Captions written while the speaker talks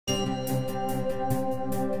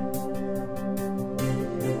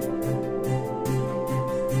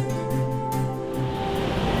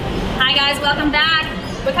guys, welcome back.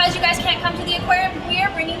 Because you guys can't come to the aquarium, we are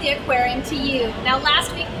bringing the aquarium to you. Now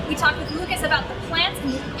last week we talked with Lucas about the plants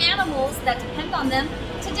and the animals that depend on them.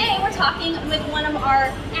 Today we're talking with one of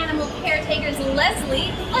our animal caretakers,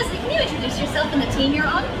 Lesley. Lesley, can you introduce yourself and the team you're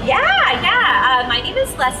on? Yeah. My name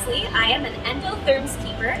is Lesley. I am an endotherms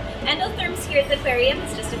keeper. Endotherms here at the aquarium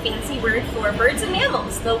is just a fancy word for birds and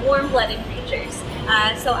mammals, the warm-blooded creatures.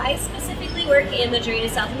 So I specifically work in the Journey to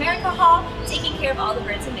South America Hall, taking care of all the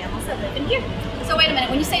birds and mammals that live in here. So wait a minute,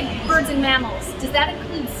 when you say birds and mammals, does that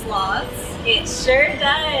include sloths? It sure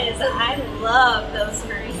does. I love those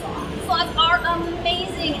furry sloths. Sloths are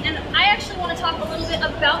amazing, and I actually want to talk a little bit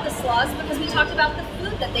about the sloths because we talked about the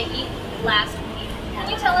food that they eat last week. Can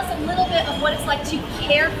you tell us a little bit of what it's like to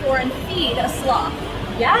care for and feed a sloth?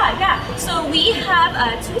 Yeah. So we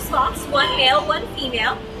have 2 sloths, one male, one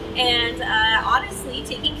female. And honestly,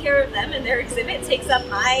 taking care of them and their exhibit takes up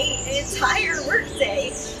my entire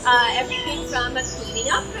workday. Everything from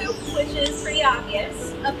cleaning up poop, which is pretty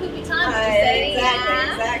obvious. A poopy time, would you say?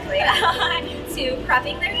 Exactly. To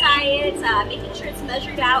prepping their diet, making sure it's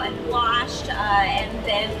measured out and washed, and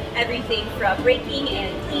then everything from raking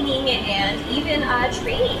and cleaning and even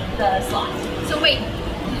training the sloth. So wait,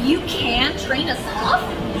 you can train a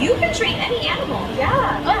sloth? You can train any animal,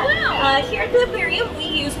 yeah. Oh, wow. Here at the aquarium, we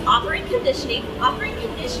use operant conditioning. Operant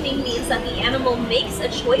conditioning means that the animal makes a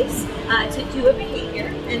choice to do a behavior,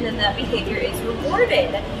 and then that behavior is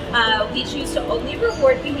rewarded. We choose to only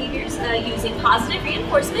reward behaviors using positive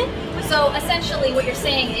reinforcement. So essentially what you're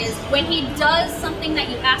saying is when he does something that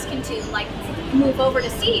you ask him to, like move over to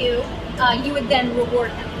see you, you would then reward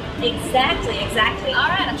him. Exactly. All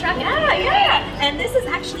right, I'm tracking. Yeah. And this is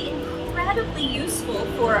actually incredibly useful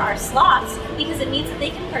for our sloths because it means that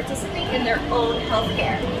they can participate in their own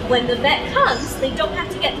healthcare. When the vet comes, they don't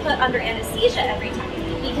have to get put under anesthesia every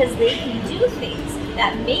time because they can do things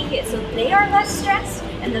that make it so they are less stressed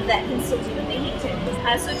and the vet can still do what they need to.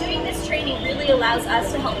 So doing this training really allows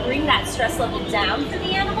us to help bring that stress level down for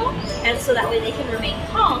the animal, and so that way they can remain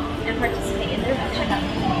calm and participate in their vet checkup.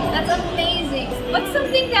 That's amazing. What's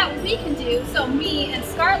something that we can do, so me and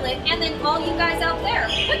Scarlet, and then all you guys out there,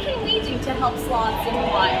 what can we do to help sloths in the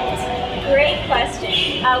wild? Great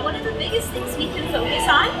question. One of the biggest things we can focus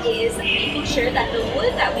on is making sure that the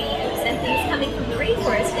wood that we use and things coming from the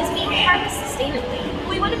rainforest is being harvested sustainably.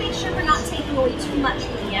 We want to make sure we're not taking away too much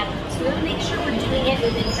from the animals. We want to make sure we're doing it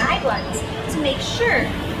within guidelines to make sure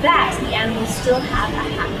that the animals still have a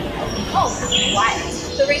happy, healthy home out in the wild.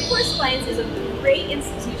 The Rainforest Alliance is a great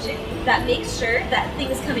institution that makes sure that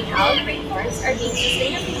things coming out of the rainforest are being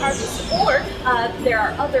sustainably harvested, or there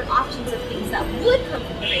are other options of things that would come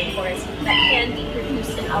from the rainforest that can be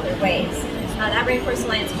produced in other ways. That Rainforest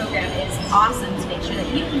Alliance program is awesome to make sure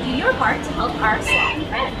that you can do your part to help our sloth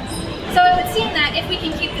friends. So it would seem that if we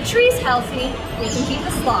can keep the trees healthy, we can keep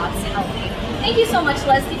the sloths healthy. Thank you so much,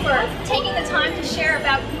 Lesley, for taking the time to share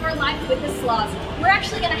about your life with the sloths. We're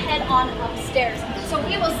actually going to head on upstairs, so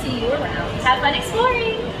we will see you around. Have fun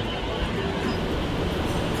exploring!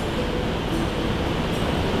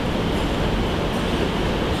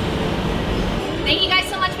 Thank you guys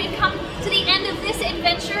so much. We've come to the end of this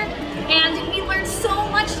adventure, and we learned so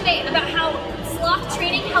much today about how sloth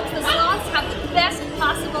training helps the sloths have the best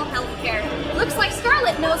possible health care. Looks like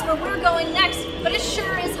Scarlet knows where we're going next, but it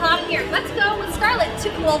sure is hot here. Let's go with Scarlet to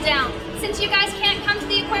cool down. Since you guys can't come to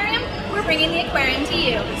the aquarium, we're bringing the aquarium to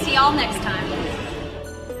you. See y'all next time.